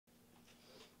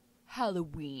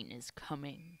Halloween is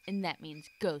coming, and that means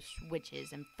ghosts,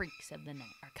 witches, and freaks of the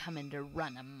night are coming to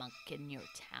run amok in your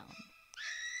town.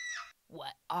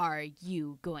 What are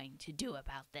you going to do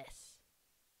about this?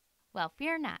 Well,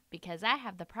 fear not, because I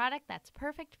have the product that's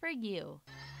perfect for you.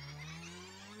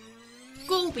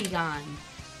 Ghoul BeGone,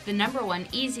 the #1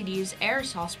 easy-to-use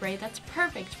aerosol spray that's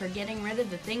perfect for getting rid of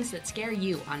the things that scare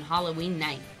you on Halloween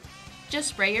night. Just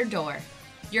spray your door,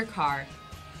 your car,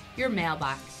 your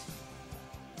mailbox,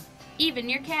 even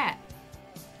your cat.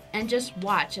 And just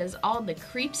watch as all the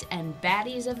creeps and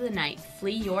baddies of the night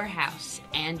flee your house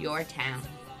and your town.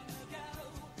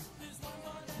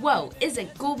 Whoa,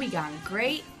 isn't Ghoul BeGone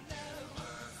great?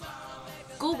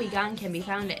 Ghoul BeGone can be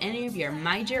found at any of your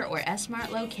Miger or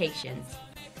S-Mart locations.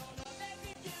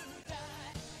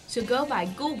 So go buy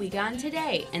Ghoul BeGone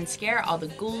today and scare all the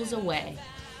ghouls away.